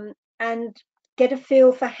and get a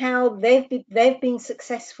feel for how they've been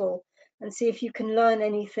successful, and see if you can learn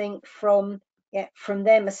anything from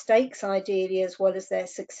their mistakes, ideally, as well as their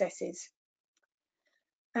successes.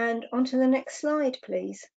 And on to the next slide,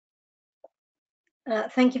 please.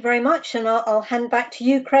 Thank you very much, and I'll hand back to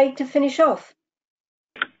you, Craig, to finish off.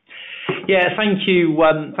 Yeah, thank you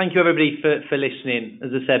everybody for listening.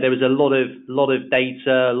 As I said, there was a lot of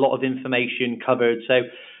data, a lot of information covered. So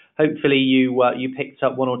hopefully you picked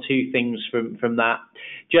up one or two things from that.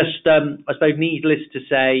 Just I suppose needless to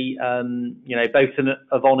say, both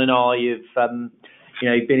Yvonne and I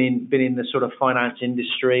have been in the sort of finance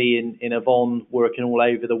industry in Yvonne working all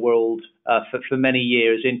over the world for many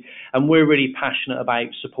years, and we're really passionate about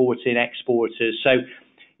supporting exporters. So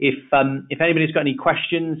if anybody's got any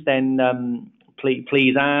questions, then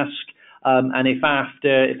please ask. And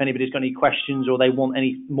if anybody's got any questions or they want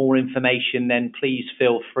any more information, then please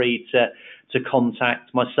feel free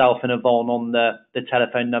contact myself and Yvonne on the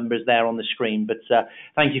telephone numbers there on the screen. But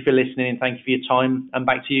thank you for listening, and thank you for your time. And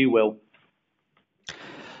back to you, Will.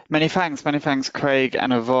 Many thanks, Craig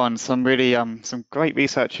and Yvonne. Some really some great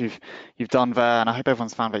research you've done there, and I hope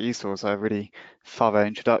everyone's found that useful. So a really thorough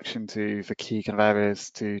introduction to the key kind of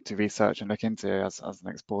areas to research and look into as an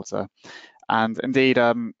exporter. And indeed,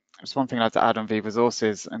 just one thing I'd like to add on the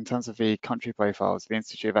resources in terms of the country profiles. The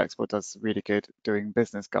Institute of Export does really good doing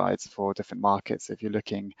business guides for different markets. If you're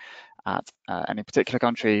looking at any particular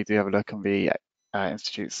country, do have a look on the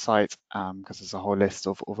Institute's site because there's a whole list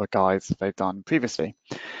of all the guides that they've done previously.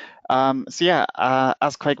 So yeah,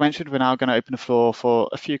 as Craig mentioned, we're now going to open the floor for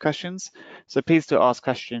a few questions. So please do ask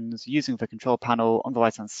questions using the control panel on the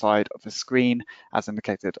right-hand side of the screen, as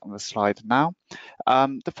indicated on the slide now.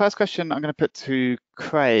 The first question I'm going to put to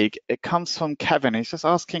Craig, it comes from Kevin. He's just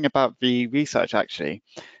asking about the research, actually.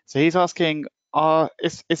 So he's asking,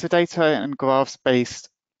 is the data and graphs based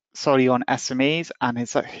solely on SMEs? And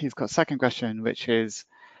he's got a second question, which is,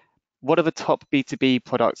 what are the top B2B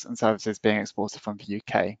products and services being exported from the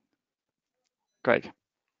UK? Greg.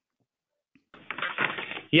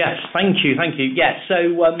 Yes, thank you. Yes, so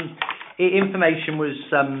information was,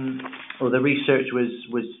 or the research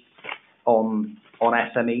was on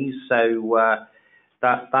SMEs. So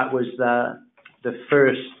that was the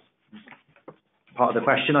first part of the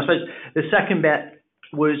question. I suppose the second bit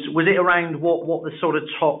was it around what the sort of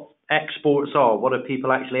top exports are? What are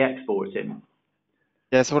people actually exporting?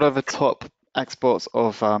 Yeah, so what are the top exports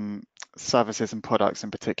of services and products in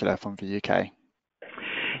particular from the UK?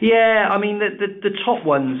 Yeah, I mean the top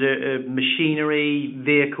ones are machinery,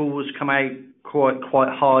 vehicles come out quite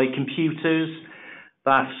high. Computers,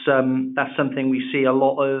 that's something we see a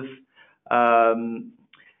lot of.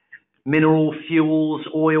 Mineral fuels,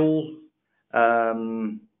 oil,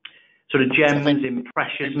 sort of gems in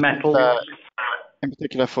precious metals. In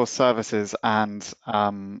particular for services and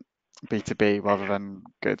B2B rather than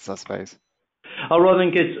goods, I suppose. Oh, rather than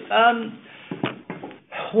goods.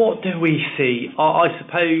 What do we see? I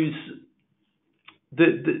suppose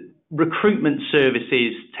the recruitment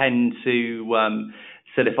services tend to,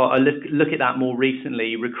 so if I look at that more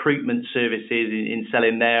recently, recruitment services in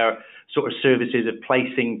selling their sort of services of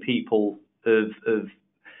placing people have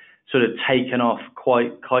sort of taken off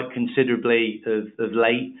quite considerably of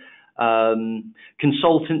late.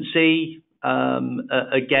 Consultancy,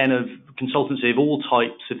 again, of consultancy of all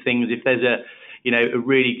types of things. If there's a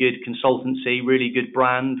really good consultancy, really good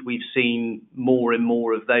brand, we've seen more and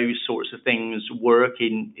more of those sorts of things work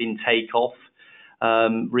in takeoff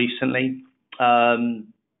recently. Yvonne,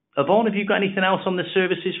 have you got anything else on the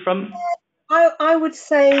services front? I would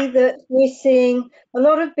say that we're seeing a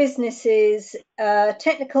lot of businesses,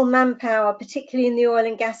 technical manpower, particularly in the oil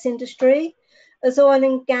and gas industry. As oil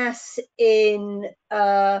and gas in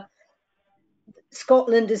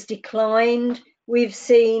Scotland has declined, we've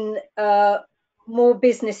seen more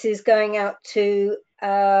businesses going out to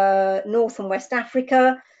North and West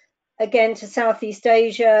Africa, again to Southeast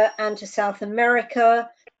Asia and to South America.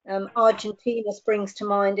 Argentina springs to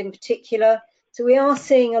mind in particular. So we are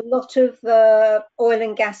seeing a lot of oil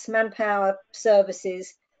and gas manpower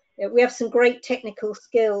services. We have some great technical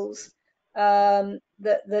skills that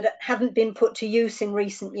haven't been put to use in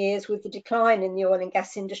recent years with the decline in the oil and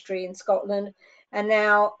gas industry in Scotland. And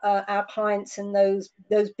now our clients and those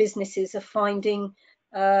businesses are finding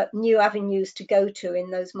new avenues to go to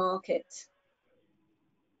in those markets.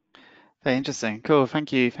 Very interesting. Cool.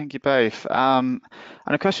 Thank you both. And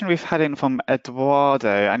a question we've had in from Eduardo,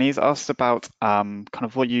 and he's asked about kind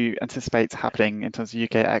of what you anticipate happening in terms of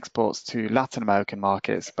UK exports to Latin American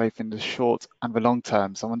markets, both in the short and the long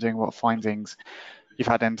term. So I'm wondering what findings you've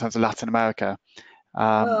had in terms of Latin America.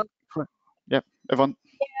 Yep, Yvonne.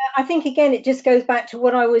 I think again it just goes back to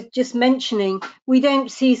what I was just mentioning. We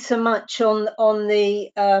don't see so much on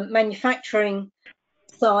the manufacturing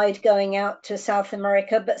side going out to South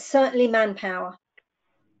America, but certainly manpower.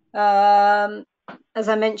 As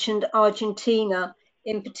I mentioned, Argentina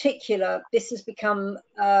in particular, this has become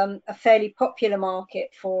a fairly popular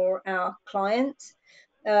market for our clients,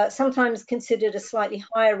 sometimes considered a slightly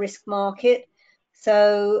higher risk market.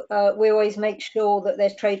 So we always make sure that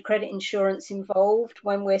there's trade credit insurance involved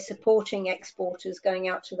when we're supporting exporters going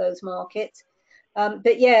out to those markets.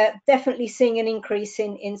 But yeah, definitely seeing an increase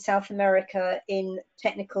in South America in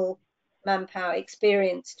technical manpower,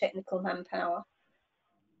 experienced technical manpower.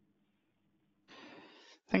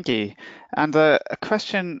 Thank you. And a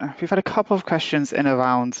question, we've had a couple of questions in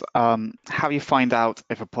around how you find out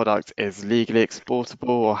if a product is legally exportable,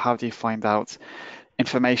 or how do you find out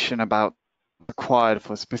information about required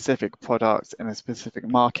for a specific product in a specific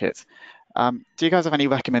market. Do you guys have any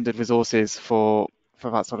recommended resources for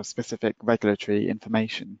that sort of specific regulatory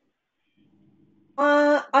information?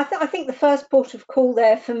 I think the first port of call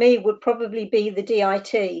there for me would probably be the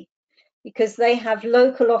DIT, because they have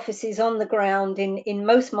local offices on the ground in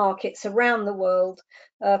most markets around the world,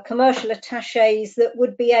 commercial attaches that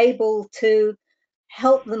would be able to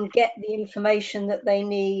help them get the information that they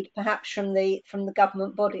need, perhaps from the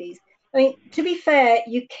government bodies. I mean, to be fair,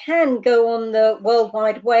 you can go on the World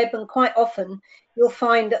Wide Web, and quite often you'll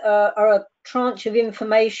find a tranche of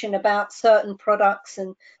information about certain products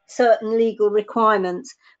and certain legal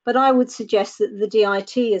requirements. But I would suggest that the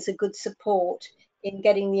DIT is a good support in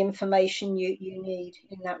getting the information you need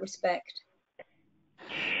in that respect.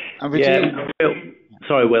 And would Yeah, you? Will,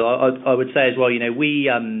 sorry, Will. I would say as well. We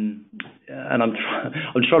and I'm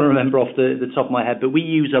trying to remember off the top of my head, but we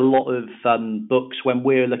use a lot of books when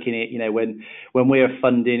we're looking at when we're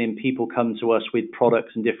funding and people come to us with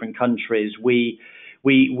products in different countries. We've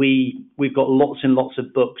got lots and lots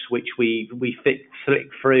of books which we flick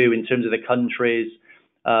through in terms of the countries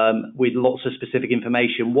with lots of specific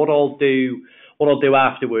information. What I'll do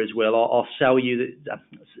afterwards, Will, I'll tell you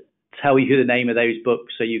the name of those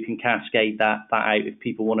books so you can cascade that out if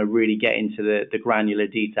people want to really get into the granular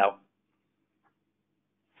detail.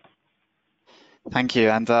 Thank you.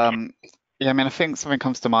 And yeah, I mean, I think something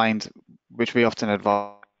comes to mind, which we often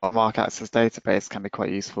advise. Market access database can be quite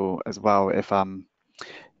useful as well if for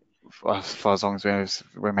as long as we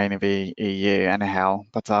remain in the EU anyhow.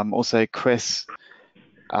 But also Chris,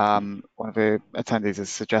 one of the attendees, has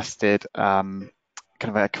suggested kind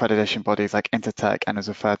of accreditation bodies like Intertech, and has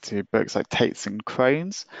referred to books like Tates and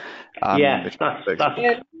Crohn's. Yeah, Which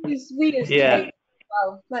Yeah, we use yeah. tape.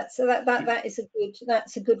 Well, that is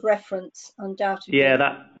a good reference, Yeah, undoubtedly.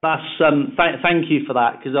 that's thank you for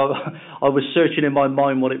that, because I was searching in my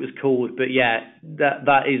mind what it was called, but yeah,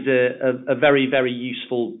 that is a very, very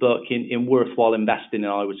useful book in worthwhile investing in,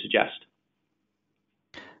 I would suggest.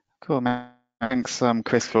 Cool, man. Thanks,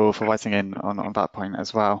 Chris, for writing in on that point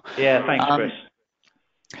as well. Yeah, thanks, Chris.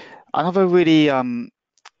 Um, Another really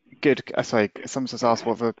good, sorry, someone just asked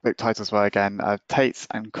what the book titles were again. Tates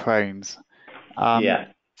and Crohn's. Um, Yeah,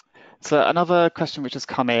 so another question which has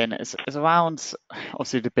come in is around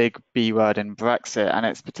obviously the big B word in Brexit, and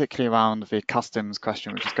it's particularly around the customs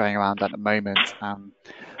question which is going around at the moment.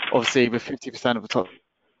 Obviously, with 50% of the top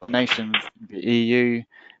nations in the EU,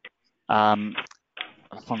 um,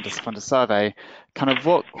 from the survey, kind of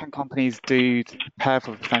what can companies do to prepare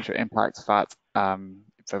for the potential impact that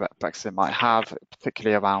that Brexit might have,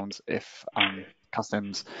 particularly around if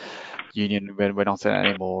customs union we're not in it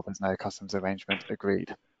anymore, there's no customs arrangement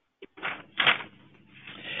agreed.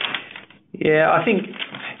 yeah, I think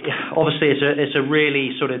obviously it's a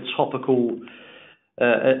really sort of topical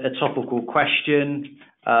a topical question.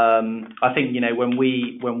 I think when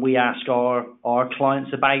we ask our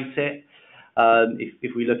clients about it,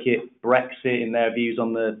 if we look at Brexit and their views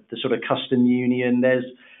on the sort of custom union,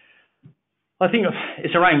 I think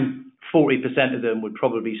it's around 40% of them would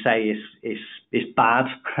probably say it's bad,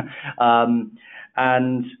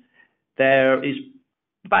 and there is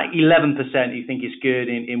about 11% who think it's good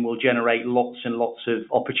and will generate lots and lots of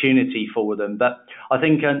opportunity for them. But I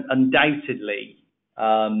think undoubtedly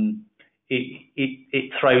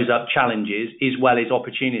it throws up challenges as well as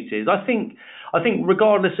opportunities. I think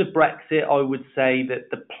regardless of Brexit, I would say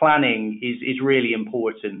that the planning is really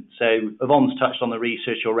important. So Yvonne's touched on the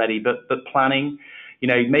research already, but planning,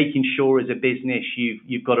 making sure as a business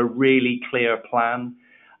you've got a really clear plan,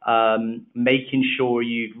 making sure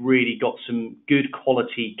you've really got some good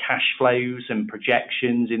quality cash flows and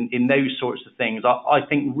projections in those sorts of things, I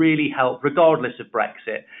think really help regardless of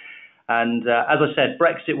Brexit. And as I said,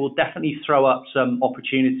 Brexit will definitely throw up some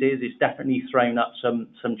opportunities. It's definitely thrown up some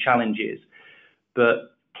challenges.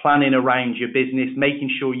 But planning around your business, making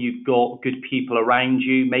sure you've got good people around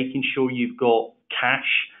you, making sure you've got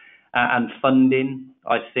cash and funding,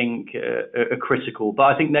 I think are critical. But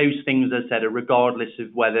I think those things, as I said, are regardless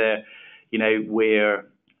of whether we're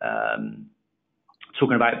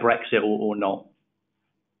talking about Brexit or not.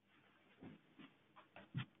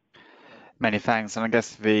 Many thanks. And I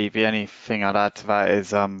guess the only thing I'd add to that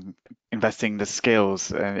is investing the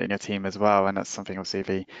skills in your team as well. And that's something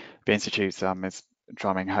obviously the Institute is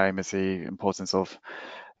drumming home, is the importance of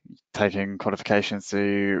taking qualifications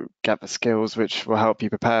to get the skills which will help you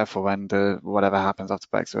prepare for when whatever happens after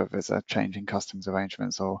Brexit, whether there's a change in customs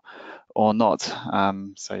arrangements or not.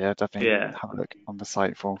 So yeah, definitely have a look on the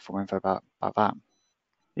site for info about that.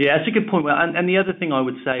 Yeah, it's a good point. And the other thing I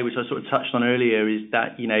would say, which I sort of touched on earlier, is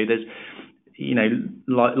that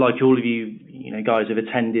like all of you, guys have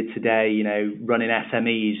attended today, running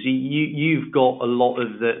SMEs, you've got a lot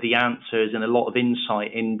of the answers and a lot of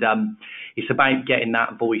insight, and it's about getting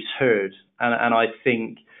that voice heard. And I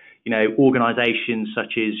think, organisations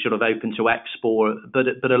such as sort of Open to Export,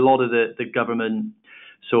 but a lot of the government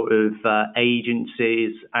sort of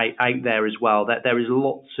agencies out there as well, that there is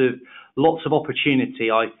lots of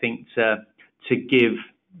opportunity, I think, to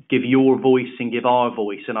give your voice and give our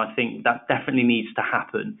voice, and I think that definitely needs to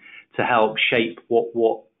happen to help shape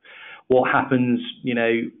what happens,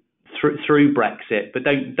 through Brexit. But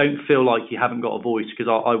don't feel like you haven't got a voice, because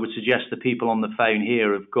I would suggest the people on the phone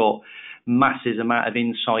here have got massive amount of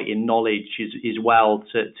insight and knowledge as well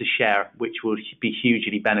to share, which will be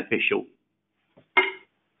hugely beneficial.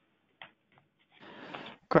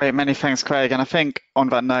 Great, many thanks, Craig. And I think on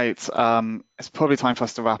that note, it's probably time for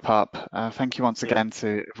us to wrap up. Thank you once again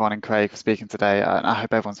to Yvonne and Craig for speaking today, and I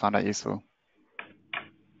hope everyone's found that useful.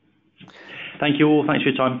 Thank you all. Thanks for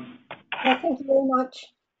your time. Thank you very much.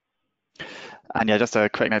 And yeah, just a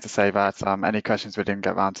quick note to say that any questions we didn't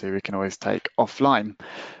get around to, we can always take offline.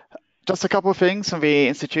 Just a couple of things from the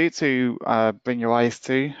Institute to bring your eyes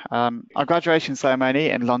to. Our graduation ceremony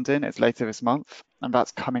in London is later this month, and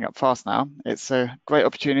that's coming up fast now. It's a great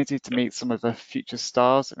opportunity to meet some of the future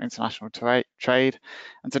stars of international trade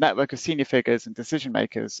and to network with senior figures and decision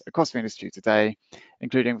makers across the industry today,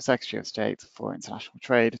 including the Secretary of State for International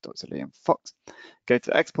Trade, Dr. Liam Fox. Go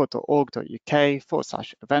to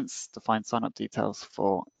export.org.uk/events to find sign-up details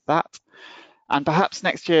for that. And perhaps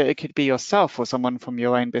next year it could be yourself or someone from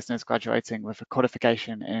your own business graduating with a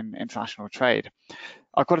qualification in international trade.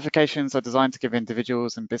 Our qualifications are designed to give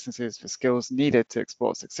individuals and businesses the skills needed to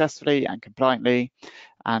export successfully and compliantly.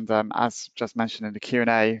 And as just mentioned in the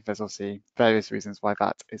Q&A, there's obviously various reasons why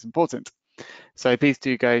that is important. So please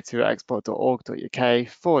do go to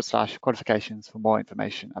export.org.uk/qualifications for more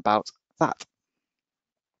information about that.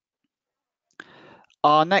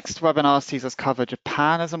 Our next webinar sees us cover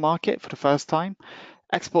Japan as a market for the first time.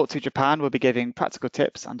 Export to Japan will be giving practical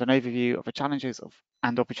tips and an overview of the challenges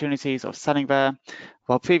and opportunities of selling there,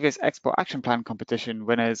 while previous Export Action Plan competition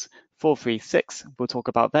winners 436 will talk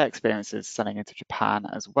about their experiences selling into Japan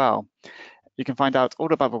as well. You can find out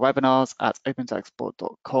all about the webinars at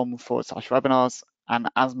opentoexport.com/webinars. And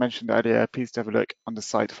as mentioned earlier, please do have a look on the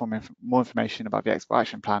site for more information about the Export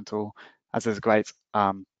Action Plan tool, as there's a great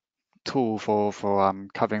tool for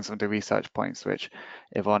covering some of the research points which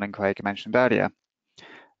Yvonne and Craig mentioned earlier.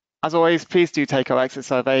 As always, please do take our exit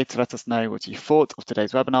survey to let us know what you thought of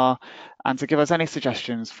today's webinar and to give us any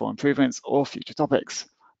suggestions for improvements or future topics.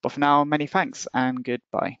 But for now, many thanks and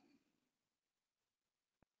goodbye.